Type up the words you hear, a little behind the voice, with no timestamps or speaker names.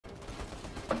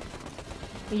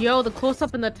Yo, the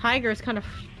close-up in the tiger is kind of...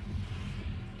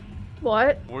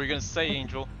 What? What were you gonna say,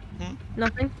 Angel? Hmm?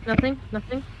 Nothing, nothing,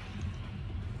 nothing.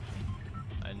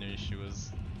 I knew she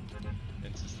was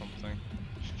into something.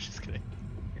 Just kidding.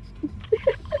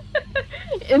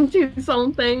 Into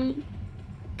something.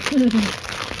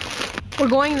 We're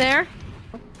going there.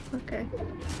 Okay.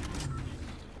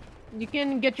 You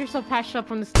can get yourself patched up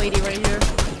from this lady right here.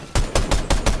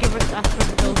 Give her ask for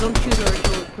the pills. Don't shoot her or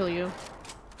she'll kill you.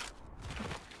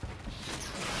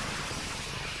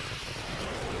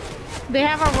 They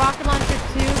have a rocket launcher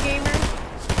too, gamers.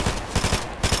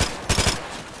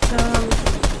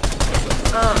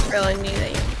 I don't really need to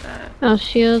use that. No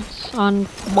shields on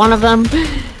one of them.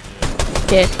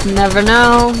 You never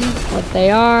know what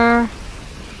they are.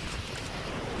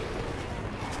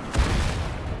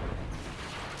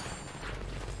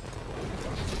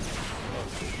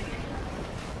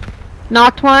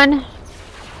 Knocked one.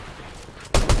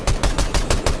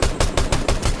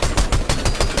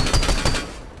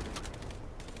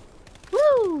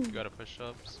 Woo! You gotta push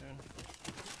up soon.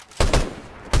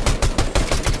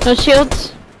 No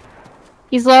shields.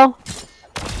 He's low.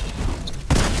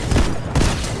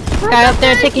 Guy up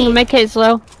there taking a medkit is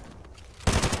low.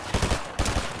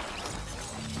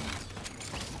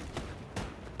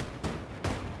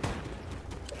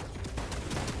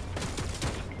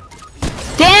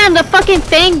 Damn, the fucking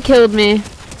thing killed me.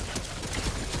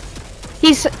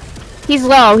 He's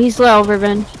low,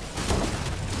 Ribbon.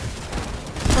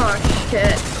 Oh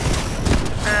shit.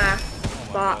 Ah,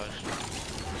 Oh my fuck. gosh.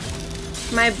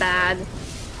 My bad.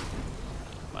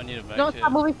 I need a med No, kit.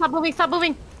 stop moving, stop moving, stop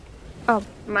moving! Oh,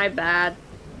 my bad.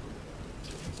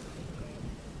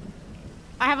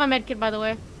 I have a medkit, by the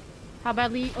way. How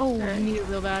badly? Oh, Okay. I need it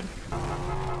real bad.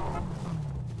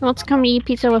 Let's come eat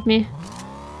pizza with me. Angel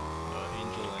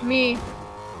and... Me.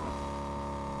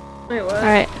 Wait, what?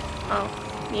 Alright. Oh,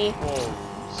 me. Whoa.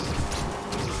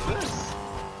 What is this?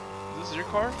 Is this your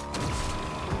car?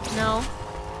 No.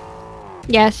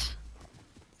 Yes.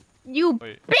 You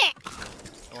Wait.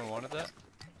 bitch! No one wanted that?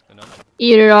 No?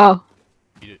 Eat it all.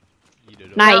 Eat it. Eat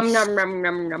it up. Nice. Num num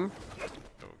num num. There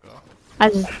we go.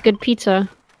 That's good pizza.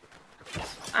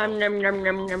 Num num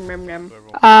num num num num.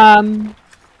 Whoever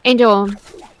Angel,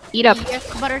 eat up. Yes,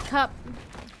 Buttercup.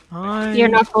 You're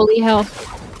not fully health.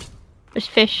 There's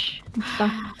fish and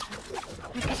stuff.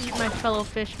 I can eat my fellow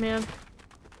fish, man.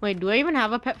 Wait, do I even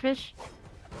have a pet fish?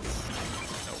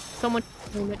 Someone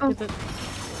with it.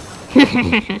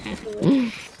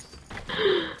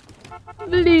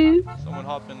 Please. Someone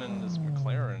hop in this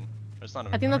McLaren. It's not a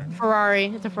McLaren. I think that's a Ferrari.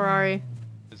 It's a Ferrari.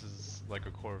 This is like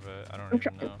a Corvette. I don't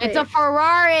even know. It's a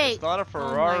Ferrari! It's not a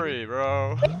Ferrari,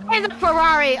 bro. It's a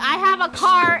Ferrari! I have a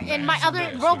car in my other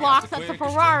Roblox that's a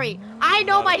Ferrari! I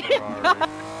know my...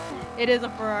 It is a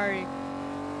Ferrari.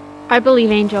 I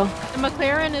believe Angel. The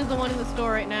McLaren is the one in the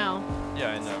store right now.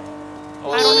 Yeah, I know.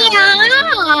 I don't have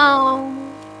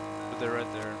But they're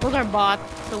right there. Those are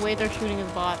bots. The way they're shooting is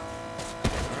bots.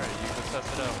 Alright, you can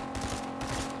test it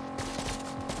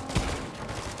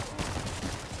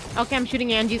out. Okay, I'm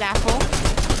shooting Angie's asshole.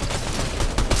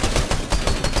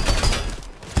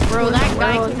 Bro, that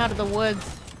guy came out of the woods.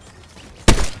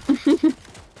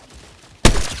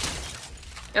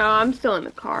 Oh, I'm still in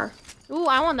the car. Ooh,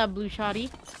 I want that blue shotty.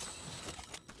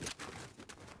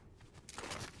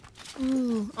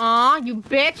 Ooh, aw, you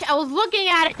bitch! I was looking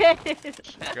at it. You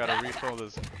gotta refill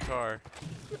this car.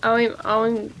 I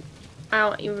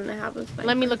don't even have this thing.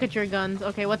 Let me look at your guns.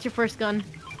 Okay, what's your first gun?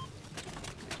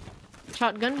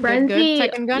 Shotgun. Good, Frenzy. good.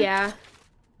 Second gun. Yeah.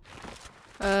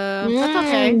 That's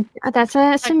okay. That's a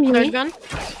SMG. Third gun.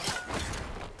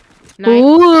 Nice.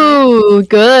 Ooh,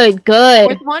 good, good.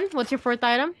 Fourth one. What's your fourth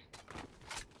item?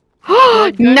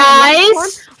 Good, good.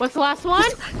 Nice. What's the last one?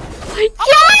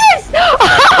 Yes!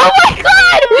 Oh my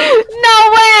god! No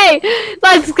way!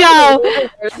 Let's go.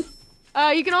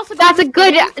 You can also. That's a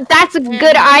good. That's a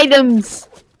good items.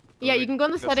 Yeah, you can go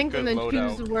in the That's a settings good and then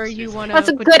loadout. choose where you want to. That's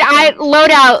a good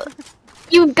loadout.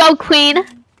 You go, queen.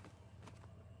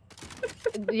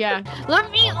 Yeah.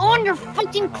 Let me own your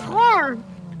fucking car.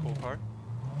 Cool car.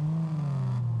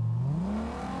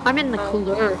 I'm in the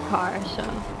cooler car, so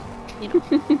you know.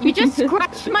 You just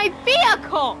scratched my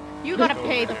vehicle. You gotta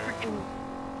pay the freaking.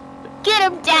 Get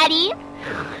him, daddy.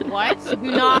 What?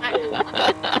 Not.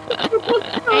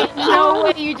 Ain't no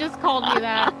way you just called me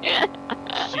that.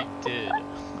 She did.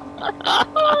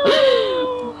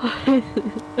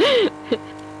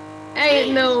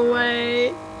 Ain't no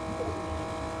way.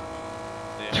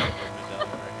 They have it down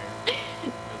right here.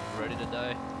 You guys ready to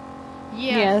die?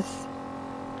 Yes.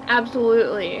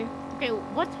 Absolutely. Okay,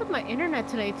 what's with my internet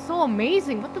today? It's so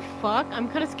amazing. What the fuck? I'm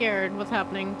kind of scared. What's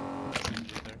happening?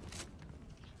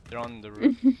 They're on the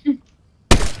roof.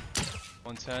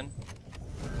 110.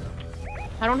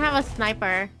 I don't have a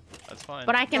sniper, That's fine.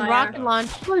 but I can Oh, rocket yeah. launch.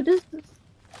 What is this?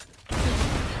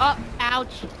 Oh,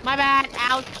 ouch. My bad.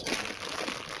 Ouch.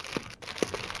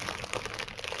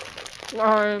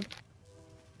 Sorry.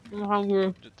 I'm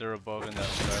hungry. They're above in that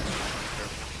sky.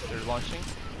 They're launching.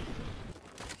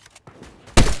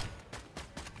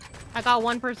 I got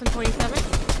one person 27.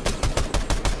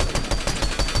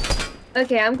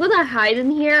 Okay, I'm gonna hide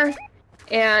in here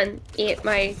and eat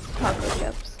my taco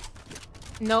chips.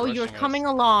 No, Rushing you're us. coming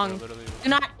They're along. literally- Do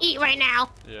not eat right now.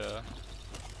 Yeah.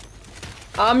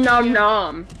 Nom nom. I'm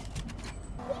gonna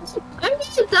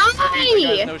That guy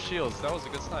has die! no shields. That was a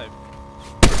good snipe.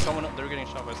 They're getting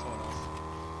shot by someone else.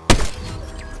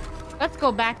 Let's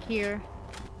go back here.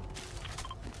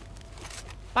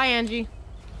 Bye, Angie.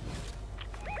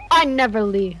 I never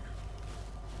leave.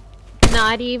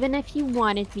 Not even if you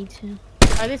wanted me to.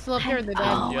 Are they still up there or they're dead?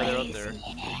 Oh. Yeah, they're up there.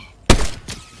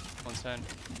 110.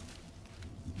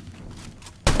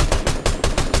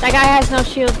 That guy has no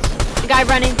shields. The guy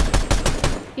running.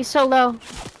 He's so low.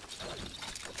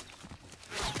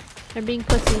 They're being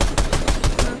pussy.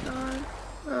 Oh god.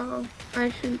 Oh, I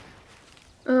should.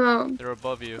 Oh. They're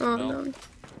above you. Oh Mel. no.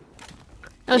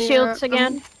 No Yeah, shields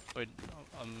again. Wait,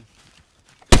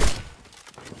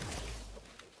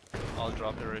 I'll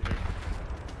drop it right here.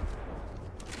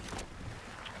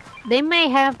 They may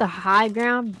have the high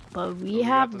ground, but we we got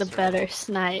have the the circle. better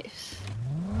snipes.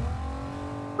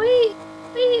 Wait.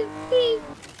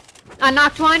 I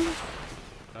knocked one.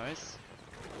 Nice.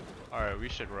 Alright, we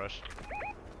should rush.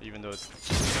 Even though it's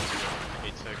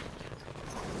 8 tick.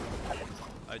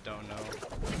 I don't know.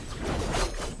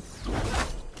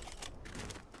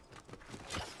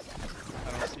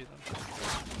 I don't see them.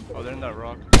 Oh, they're in that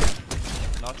rock.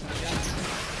 Knock them again.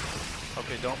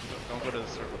 Okay, don't go to the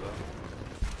circle though.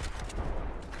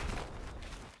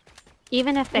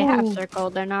 Even if they have Ooh. circle,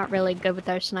 they're not really good with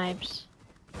their snipes.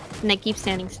 And they keep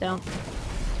standing still.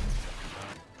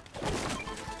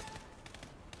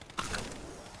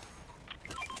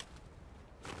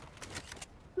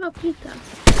 Oh, pizza.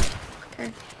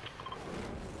 Okay.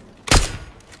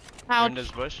 They're in Ouch.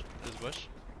 this bush. This bush.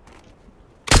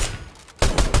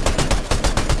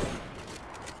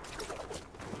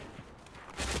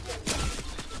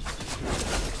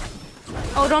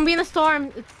 Oh, don't be in the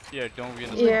storm. It's Yeah, don't be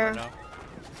in the storm Yeah. right now.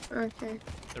 Okay.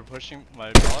 They're pushing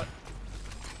my bot.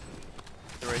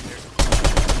 They're right here.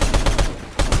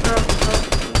 Oh.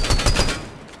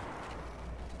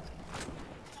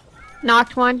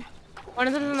 Knocked one. one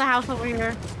of them in the house over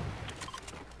here.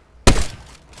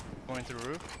 Going through the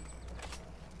roof.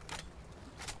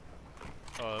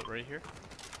 Right here.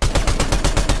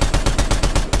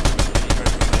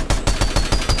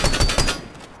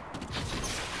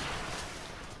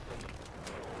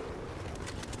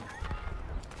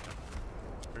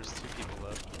 There's 2 people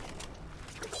left.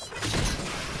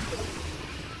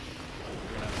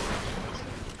 We're gonna have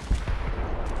to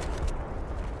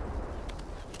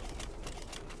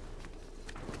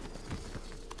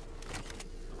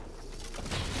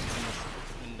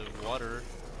in the water.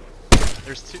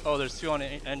 There's 2. Oh, there's 2 on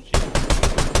NG.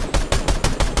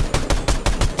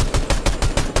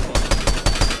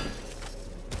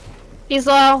 He's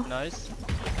low. Nice.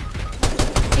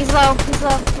 He's low. He's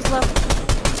low. He's low.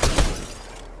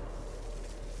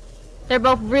 They're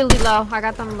both really low. I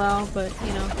got them low, but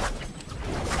you know,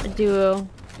 a duo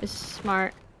is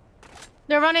smart.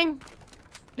 They're running.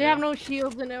 They Yeah. have no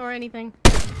shields in it or anything.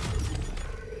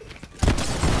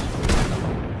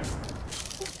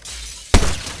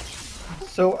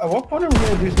 So, at what point are we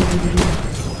gonna do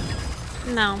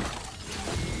something? No.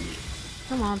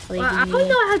 Come on, please. Well, I don't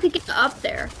know how to get up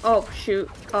there. Oh shoot.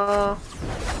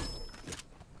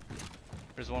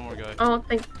 There's one more guy. I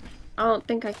don't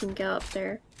think I can get up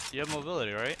there. You have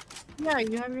mobility, right? Yeah,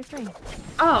 you have your thing.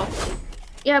 Oh.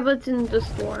 Yeah, but it's in the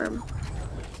storm.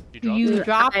 You dropped You it?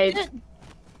 dropped I- it?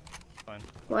 Fine.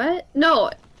 What?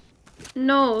 No.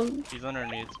 No. He's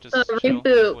underneath. Just The chill.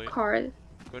 reboot Wait. card.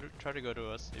 Try to go to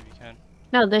us if you can.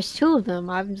 No, there's 2 of them.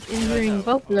 I'm Yeah, I injuring know.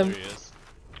 both Oh, of them. there he is.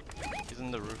 He's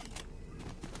in the roof.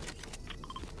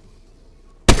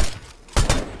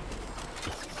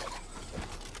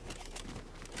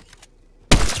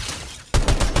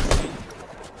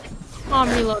 Oh, I'm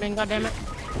reloading, goddammit.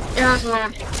 Yeah.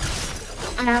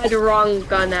 I had the wrong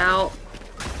gun out.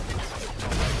 Oh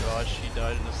my gosh, he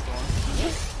died in the storm.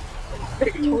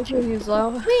 I told you he's low.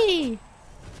 Whee!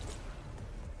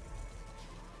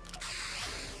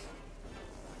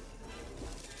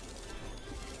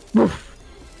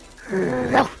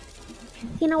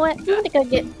 You know what? I'm gonna go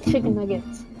get chicken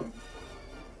nuggets.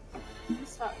 You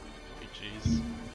Jeez.